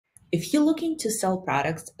If you're looking to sell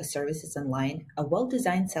products or services online, a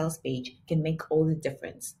well-designed sales page can make all the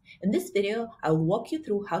difference. In this video, I'll walk you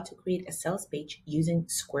through how to create a sales page using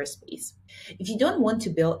Squarespace. If you don't want to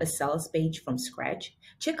build a sales page from scratch,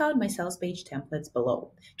 check out my sales page templates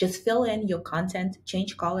below. Just fill in your content,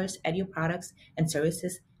 change colors, add your products and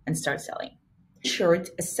services, and start selling. In short,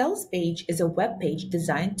 a sales page is a web page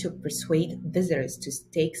designed to persuade visitors to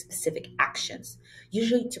take specific actions,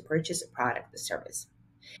 usually to purchase a product or service.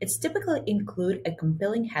 It's typically include a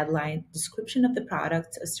compelling headline, description of the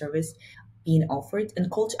product or service being offered, and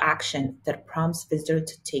call to action that prompts visitor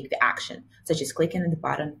to take the action, such as clicking on the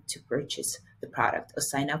button to purchase the product or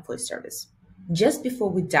sign up for a service. Just before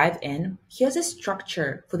we dive in, here's a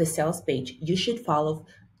structure for the sales page you should follow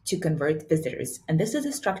to convert visitors. And this is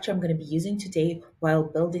the structure I'm going to be using today while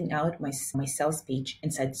building out my sales page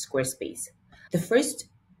inside Squarespace. The first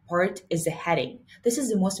part is the heading. This is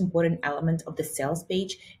the most important element of the sales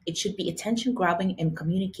page. It should be attention grabbing and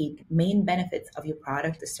communicate main benefits of your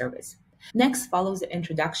product or service. Next follows the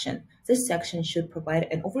introduction. This section should provide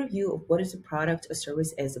an overview of what is the product or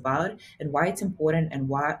service is about and why it's important and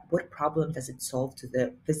what problem does it solve to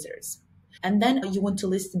the visitors. And then you want to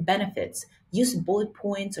list the benefits. Use bullet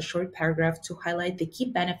points or short paragraph to highlight the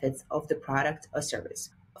key benefits of the product or service.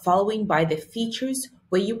 Following by the features,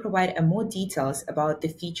 where you provide more details about the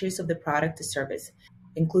features of the product or service.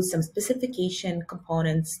 Include some specification,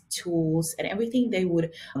 components, tools, and everything they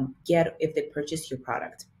would get if they purchase your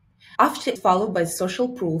product. After followed by social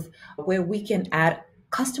proof, where we can add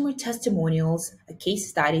customer testimonials, case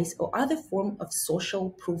studies, or other form of social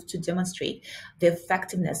proof to demonstrate the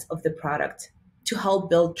effectiveness of the product to help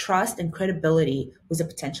build trust and credibility with the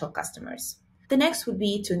potential customers. The next would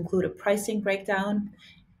be to include a pricing breakdown.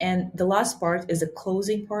 And the last part is the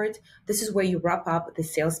closing part. This is where you wrap up the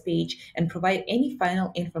sales page and provide any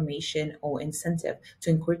final information or incentive to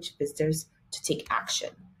encourage visitors to take action.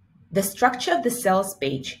 The structure of the sales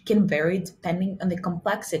page can vary depending on the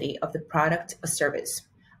complexity of the product or service.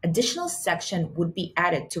 Additional section would be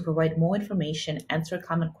added to provide more information, answer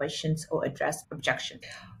common questions, or address objections.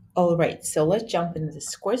 All right, so let's jump into the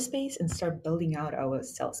Squarespace and start building out our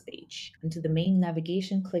sales page. Into the main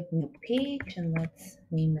navigation, click New Page, and let's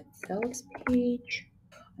name it Sales Page.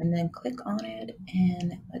 And then click on it,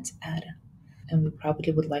 and let's add. And we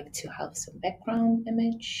probably would like to have some background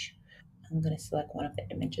image. I'm going to select one of the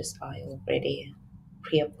images I already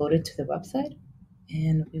pre-uploaded to the website.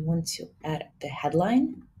 And we want to add the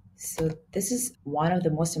headline. So this is one of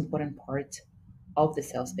the most important parts of the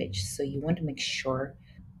sales page. So you want to make sure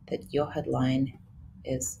that your headline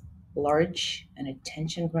is large and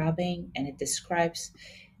attention grabbing and it describes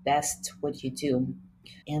best what you do.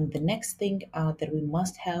 And the next thing that we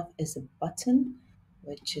must have is a button,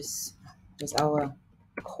 which is our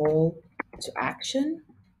call to action.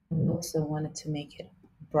 We also wanted to make it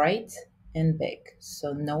bright and big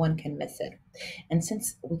so no one can miss it. And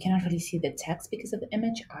since we cannot really see the text because of the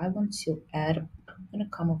image, I want to add, I'm going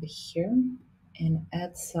to come over here and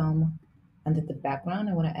add some under the background.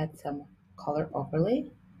 I want to add some color overlay.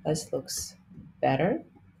 This looks better.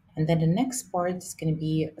 And then the next part is going to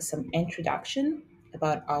be some introduction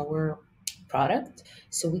about our product.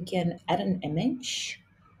 So we can add an image.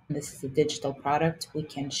 This is a digital product. We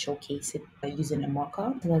can showcase it by using a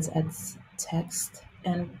mockup. Let's add text.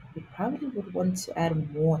 And we probably would want to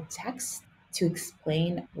add more text to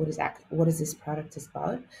explain what is this product is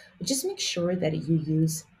about. But just make sure that you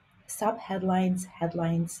use subheadlines,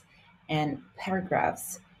 headlines, and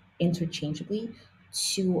paragraphs interchangeably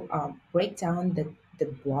to break down the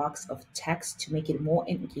blocks of text to make it more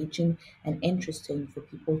engaging and interesting for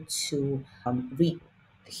people to read.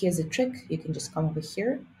 Here's a trick. You can just come over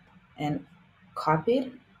here and copy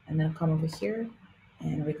it and then come over here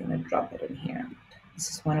and we're going to drop it in here. This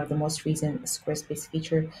is one of the most recent Squarespace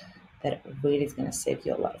feature that really is going to save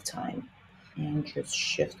you a lot of time. And just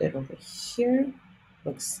shift it over here.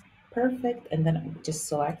 Looks perfect. And then just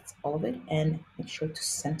select all of it and make sure to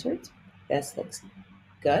center it. This looks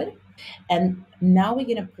good. And now we're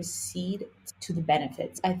going to proceed to the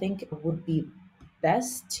benefits. I think it would be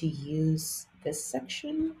best to use this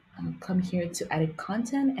section. Come here to edit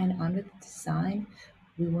content, and under the design,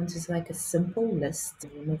 we want to select a simple list.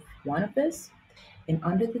 Remove one of this. And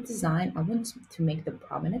under the design, I want to make them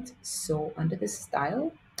prominent. So under the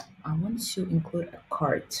style, I want to include a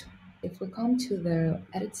cart. If we come to the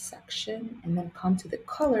edit section and then come to the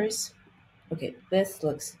colors, okay, this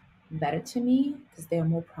looks better to me because they are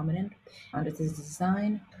more prominent under this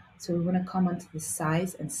design. So we want to come onto the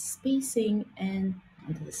size and spacing and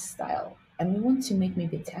onto the style. And we want to make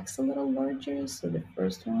maybe text a little larger. So the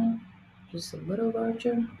first one, just a little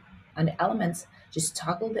larger. And the elements, just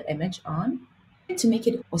toggle the image on. To make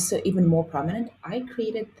it also even more prominent, I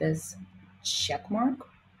created this check mark.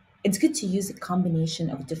 It's good to use a combination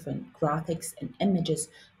of different graphics and images.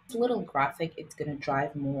 This little graphic, it's going to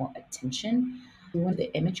drive more attention. We want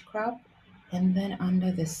the image crop, and then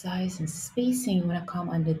under the size and spacing, you want to come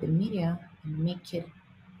under the media and make it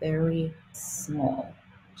very small,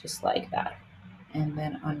 just like that. And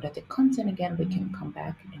then under the content again, we can come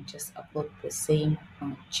back and just upload the same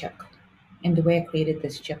check. And the way I created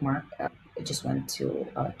this check mark, I just went to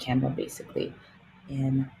Canva basically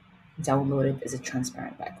and downloaded as a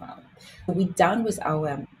transparent background. We done with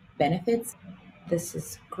our benefits. This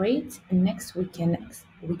is great. Next, we're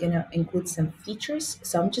gonna include some features.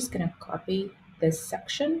 So I'm just gonna copy this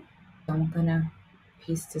section. I'm gonna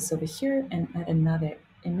paste this over here and add another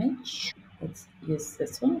image. Let's use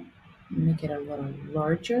this one. Make it a little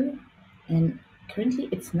larger. And currently,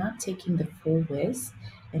 it's not taking the full width.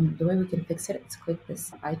 And the way we can fix it is click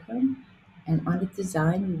this icon. And on the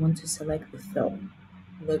design, we want to select the fill.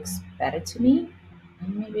 Looks better to me.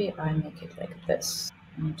 And maybe I make it like this.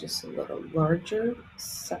 And just a little larger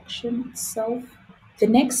section itself. The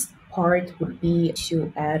next part would be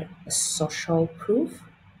to add a social proof.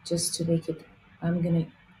 Just to make it, I'm gonna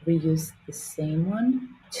reuse the same one.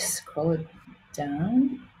 Just scroll it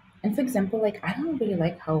down. And for example, like I don't really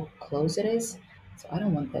like how close it is. So I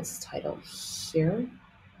don't want this title here.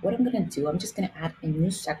 What I'm gonna do, I'm just gonna add a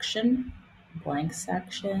new section, blank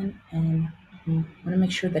section, and I want to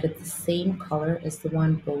make sure that it's the same color as the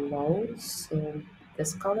one below. So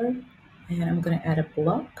this color, and I'm going to add a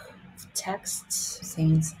block of text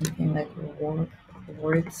saying something like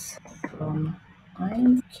words from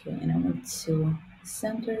time. Okay, and I want to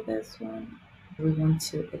center this one. We want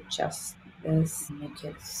to adjust this, make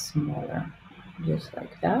it smaller, just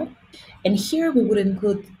like that. And here we would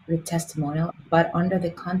include the testimonial, but under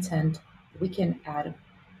the content, we can add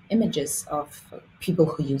images of people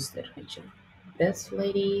who used it. This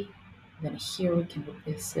lady, then here we can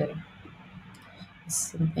replace it with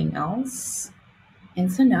something else.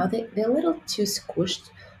 And so now they're a little too squished.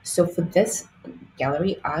 So for this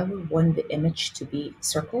gallery, I would want the image to be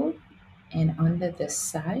circle, and under the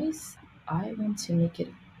size, I want to make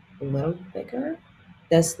it a little bigger.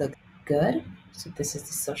 This looks good. So this is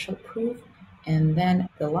the social proof. And then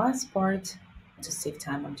the last part, to save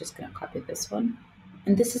time, I'm just gonna copy this one.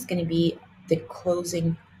 And this is gonna be the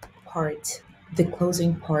closing part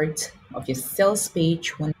of your sales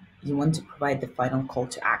page when you want to provide the final call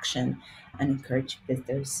to action and encourage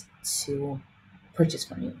visitors to purchase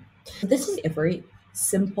from you. This is a very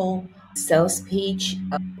simple sales page.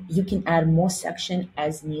 You can add more section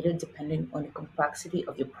as needed depending on the complexity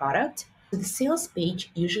of your product. The sales page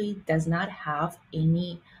usually does not have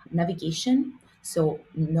any navigation, so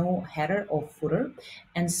no header or footer.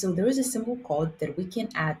 And so there is a simple code that we can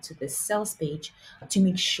add to the sales page to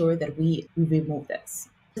make sure that we remove this.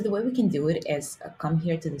 So the way we can do it is come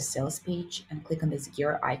here to the sales page and click on this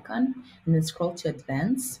gear icon and then scroll to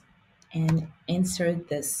advanced and insert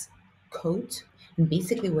this code. And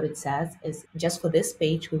basically what it says is just for this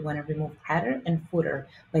page, we want to remove header and footer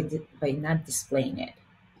by not displaying it.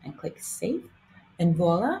 And click save, and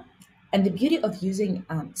voila. And the beauty of using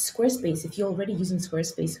Squarespace, if you're already using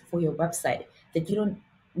Squarespace for your website, that you don't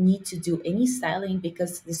need to do any styling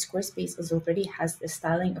because the Squarespace already has the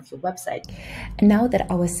styling of your website. And now that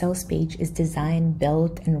our sales page is designed,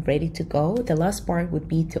 built, and ready to go, the last part would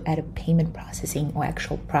be to add a payment processing or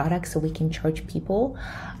actual product so we can charge people.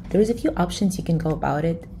 There's a few options you can go about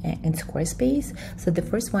it in Squarespace. So the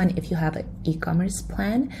first one, if you have an e-commerce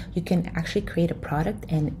plan, you can actually create a product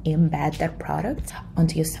and embed that product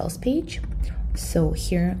onto your sales page. So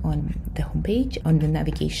here on the homepage, on the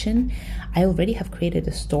navigation, I already have created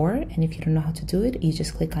a store. And if you don't know how to do it, you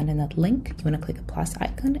just click on that link. You want to click a plus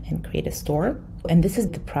icon and create a store. And this is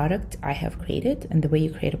the product I have created. And the way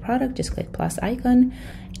you create a product, just click plus icon.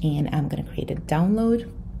 And I'm going to create a download.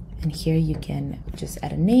 And here you can just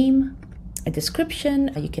add a name, a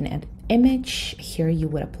description. You can add image. Here you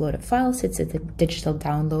would upload a file. So it's a digital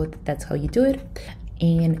download. That's how you do it.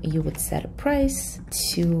 And you would set a price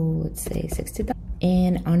to, let's say, $60.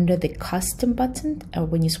 And under the custom button,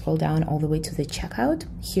 when you scroll down all the way to the checkout,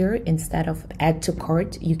 here instead of add to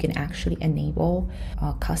cart, you can actually enable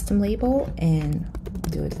a custom label and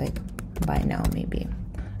do it like buy now maybe.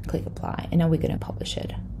 Click apply, and now we're gonna publish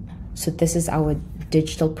it. So this is our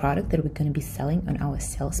digital product that we're gonna be selling on our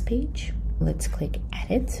sales page. Let's click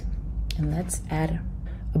edit, and let's add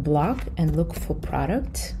a block and look for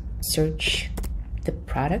product. Search the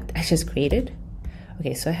product I just created.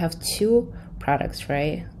 Okay, so I have two products,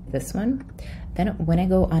 right? this one. Then when I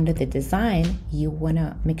go under the design, you want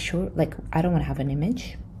to make sure, like, I don't want to have an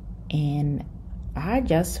image, and I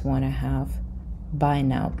just want to have buy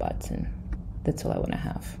now button. That's all I want to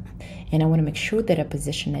have. And I want to make sure that I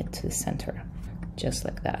position it to the center, just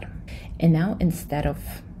like that. And now instead of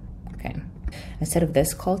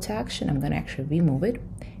this call to action, I'm going to actually remove it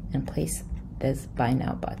and place this buy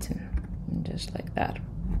now button, just like that.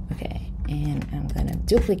 Okay, and I'm going to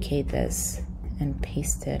duplicate this and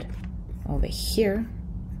paste it over here,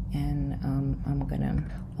 and I'm going to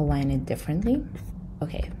align it differently.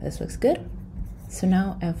 Okay, this looks good. So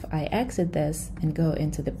now if I exit this and go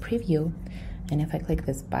into the preview, and if I click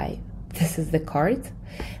this buy, this is the cart.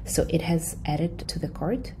 So it has added to the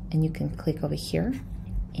cart, and you can click over here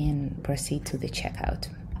and proceed to the checkout.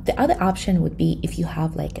 The other option would be if you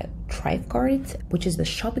have like a Thrive cart, which is the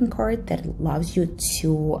shopping cart that allows you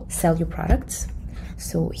to sell your products.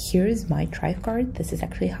 So here's my Thrive cart. This is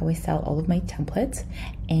actually how I sell all of my templates.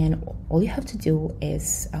 And all you have to do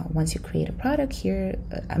is once you create a product here,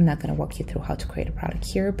 I'm not going to walk you through how to create a product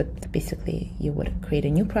here, but basically you would create a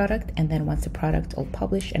new product. And then once the product all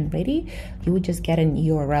published and ready, you would just get an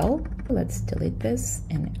URL. Let's delete this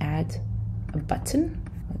and add a button.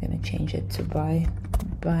 We're going to change it to buy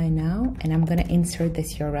now. And I'm going to insert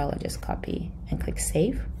this URL. I just copy and click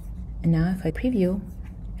save. And now if I preview,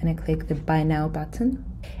 and I click the buy now button,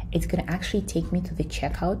 it's going to actually take me to the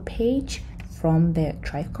checkout page from the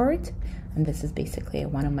Thrive cart. And this is basically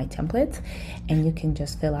one of my templates, and you can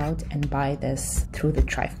just fill out and buy this through the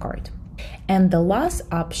Thrive cart. And the last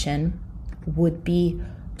option would be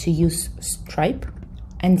to use Stripe,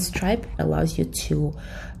 and Stripe allows you to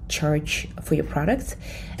charge for your products.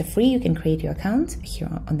 The free, you can create your account here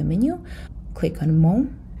on the menu, click on more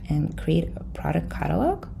and create a product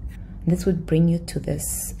catalog. This would bring you to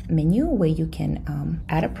this menu where you can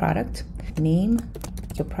add a product, name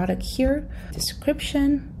your product here,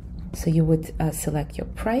 description. So you would select your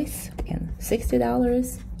price, again,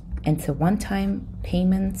 $60, and it's a one-time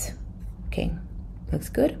payment. Okay, looks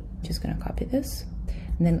good. Just gonna copy this.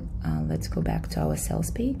 And then let's go back to our sales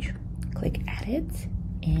page, click edit,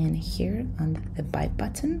 and here on the buy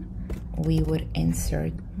button, we would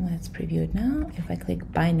insert, let's preview it now. If I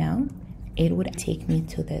click buy now, it would take me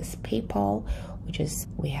to this PayPal, which is,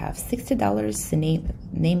 we have $60, the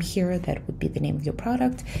name here, that would be the name of your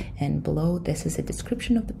product, and below this is a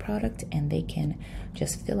description of the product, and they can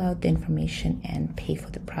just fill out the information and pay for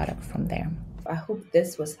the product from there. I hope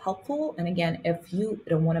this was helpful. And again, if you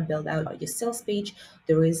don't want to build out your sales page,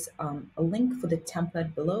 there is a link for the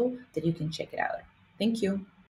template below that you can check it out. Thank you.